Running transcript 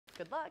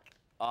Good luck.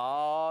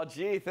 Oh,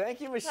 gee,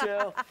 thank you,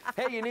 Michelle.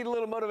 Hey, you need a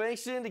little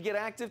motivation to get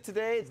active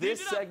today?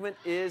 This segment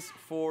is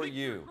for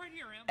you.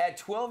 At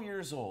 12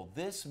 years old,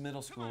 this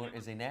middle schooler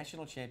is a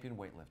national champion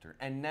weightlifter,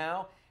 and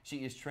now she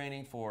is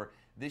training for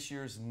this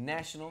year's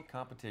national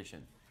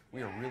competition.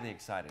 We are really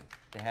excited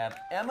to have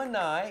Emma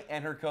Nye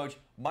and her coach,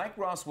 Mike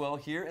Roswell,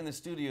 here in the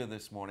studio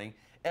this morning.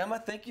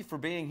 Emma, thank you for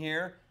being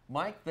here.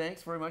 Mike,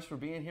 thanks very much for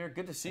being here.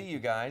 Good to see you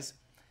guys.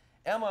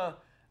 Emma,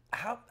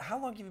 how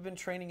long have you been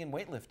training in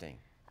weightlifting?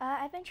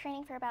 I've been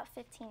training for about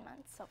 15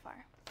 months so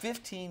far.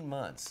 15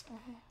 months.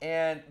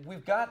 And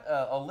we've got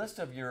a list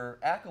of your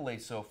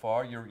accolades so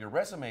far, your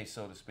resume,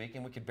 so to speak,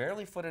 and we could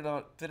barely fit it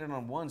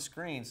on one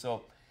screen.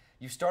 So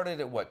you started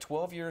at what,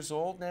 12 years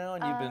old now,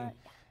 and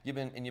you've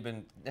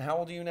been how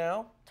old are you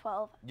now?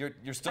 12.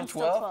 You're still I'm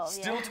 12?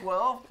 Still 12, Still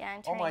 12? Yeah, I'm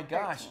oh turning my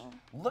gosh. 13.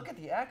 Look at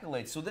the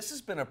accolades. So this has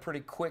been a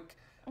pretty quick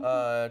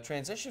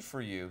transition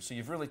for you. So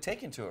you've really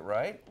taken to it,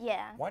 right?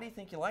 Yeah. Why do you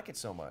think you like it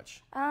so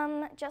much?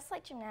 Just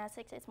like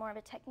gymnastics, it's more of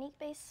a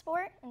technique-based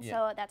sport, and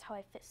so that's how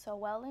I fit so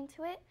well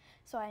into it.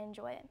 So I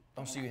enjoy it.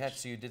 Oh, so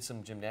you did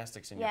some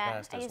gymnastics in your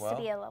past as well? Yeah, I used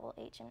to be a level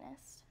 8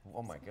 gymnast.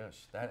 Oh my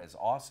gosh, that is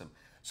awesome.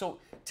 So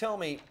tell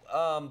me,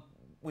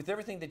 with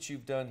everything that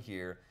you've done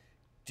here,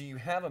 do you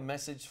have a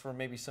message for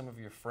maybe some of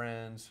your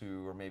friends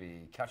who are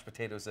maybe couch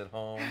potatoes at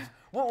home?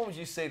 What would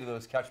you say to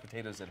those couch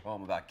potatoes at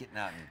home about getting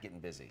out and getting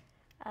busy?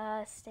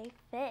 Stay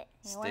fit.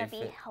 You want to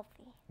be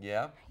healthy.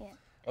 Yeah? Yeah.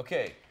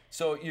 Okay,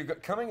 so you're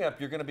coming up,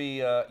 you're going to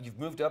be, you've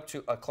moved up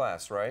to a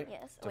class, right?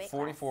 Yes, to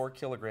 44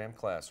 kilogram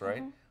class,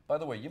 right? By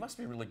the way, you must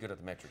be really good at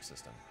the metric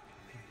system.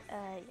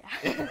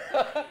 Yeah.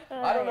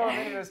 I don't know if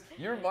any of this,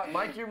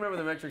 Mike, you remember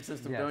the metric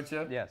system, don't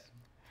you? Yes.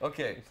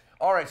 Okay.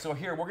 All right, so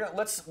here,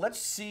 let's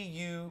see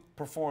you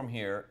perform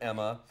here,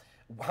 Emma.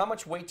 How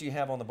much weight do you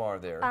have on the bar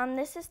there?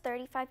 This is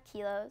 35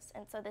 kilos,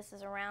 and so this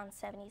is around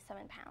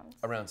 77 pounds.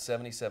 Around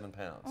 77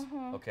 pounds.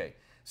 Okay.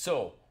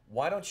 So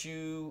why don't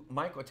you,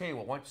 Mike, I'll tell you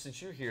what,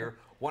 since you're here,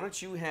 why don't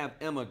you have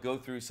Emma go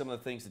through some of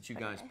the things that you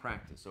guys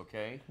practice,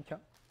 okay?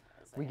 Okay.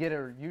 We get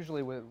her,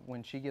 usually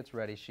when she gets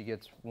ready, she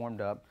gets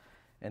warmed up,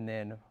 and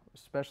then,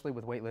 especially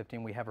with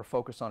weightlifting, we have her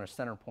focus on a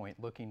center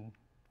point looking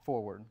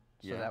forward.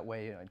 So that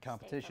way in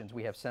competitions,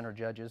 we have center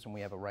judges and we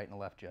have a right and a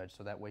left judge,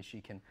 so that way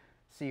she can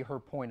see her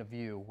point of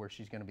view where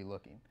she's going to be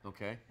looking.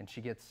 Okay. And she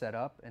gets set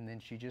up, and then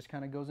she just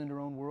kind of goes into her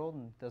own world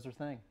and does her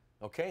thing.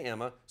 Okay,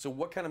 Emma. So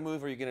what kind of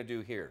move are you going to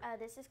do here?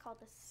 This is called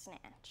the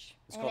snatch.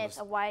 It's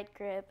a wide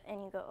grip,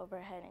 and you go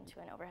overhead into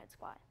an overhead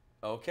squat.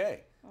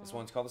 Okay. This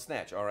one's called the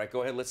snatch. All right,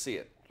 go ahead. Let's see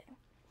it. Okay.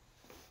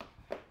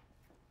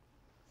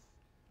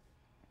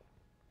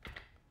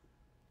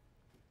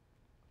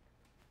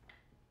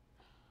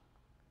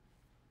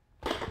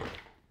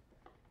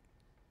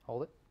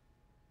 Hold it.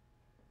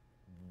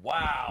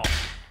 Wow.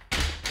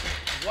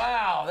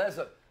 Wow,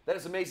 that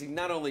is amazing.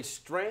 Not only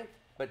strength,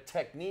 but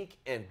technique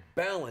and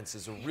balance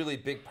is a really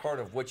big part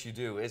of what you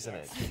do, isn't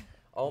it?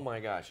 Oh my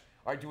gosh.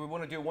 All right, do we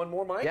want to do one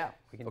more, Mike? Yeah,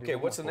 we can do Okay,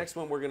 one what's the more. next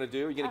one we're going to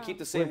do? Are you going to keep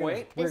the same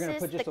weight? This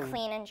is the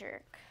clean and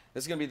jerk.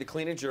 This is going to be the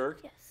clean and jerk.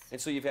 Yes. And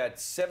so you've had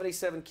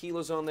 77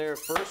 kilos on there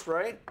first,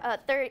 right?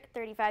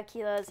 35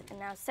 kilos, and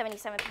now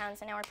 77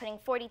 pounds, and now we're putting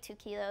 42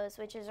 kilos,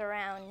 which is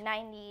around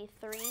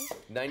 93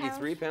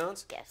 93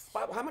 pounds? Yes.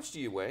 How much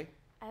do you weigh?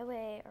 I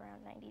weigh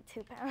around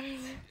 92 pounds.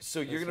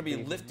 So you're going to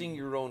be lifting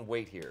your own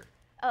weight here?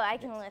 Oh, I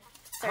can lift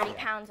 30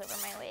 pounds over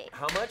my weight.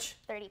 How much?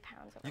 30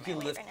 pounds over my weight. You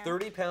can lift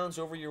 30 pounds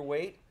over your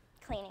weight?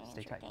 Cleaning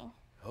and jerking.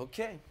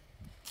 Okay.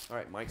 All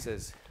right, Mike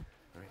says,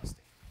 all right,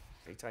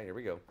 stay tight. Here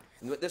we go.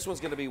 And this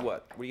one's going to be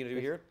what? What are you going to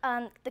do here?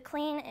 The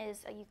clean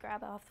is you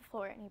grab it off the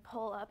floor and you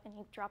pull up and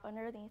you drop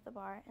underneath the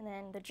bar. And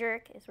then the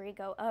jerk is where you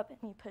go up and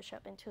you push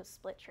up into a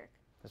split jerk.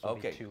 This will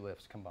be 2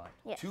 lifts combined.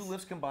 Yes. 2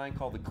 lifts combined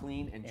called the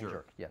clean and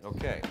jerk. Yes.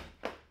 Okay.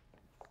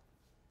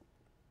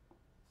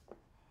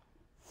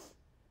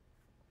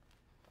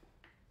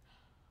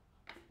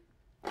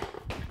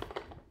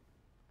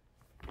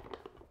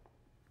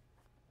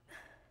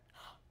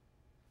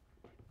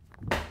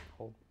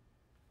 Hold.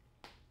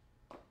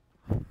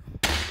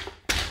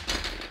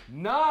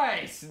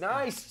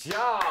 Nice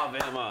job,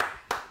 Emma.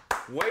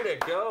 Way to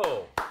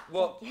go.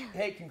 Well,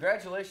 hey,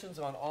 congratulations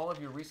on all of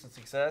your recent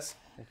success.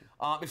 Thank you.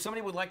 If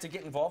somebody would like to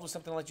get involved with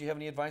something like that, do you have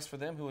any advice for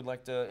them who would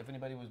like to, if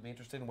anybody would be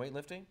interested in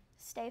weightlifting?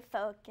 Stay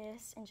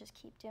focused and just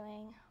keep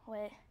doing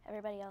what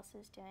everybody else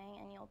is doing,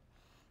 and you'll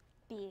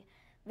be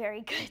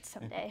very good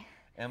someday.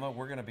 Emma,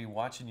 we're going to be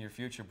watching your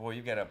future. Boy,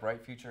 you've got a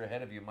bright future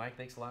ahead of you. Mike,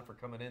 thanks a lot for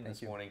coming in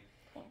this morning.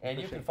 And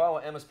you can follow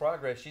Emma's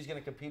progress. She's going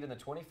to compete in the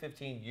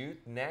 2015 Youth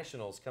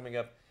Nationals coming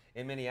up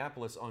in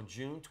Minneapolis on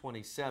June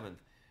 27th.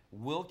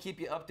 We'll keep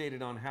you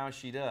updated on how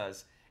she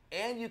does.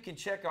 And you can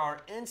check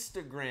our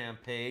Instagram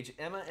page.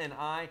 Emma and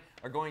I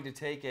are going to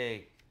take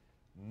a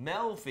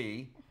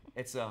melfie.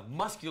 It's a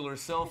muscular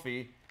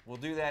selfie. We'll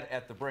do that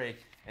at the break,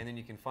 and then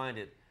you can find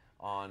it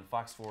on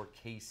Fox 4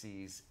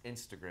 KC's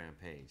Instagram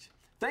page.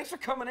 Thanks for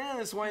coming in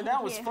this morning.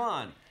 That was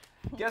fun.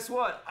 Guess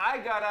what? I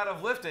got out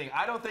of lifting.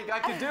 I don't think I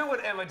could do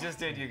what Emma just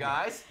did, you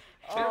guys.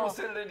 We'll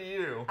send it into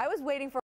you. I was waiting for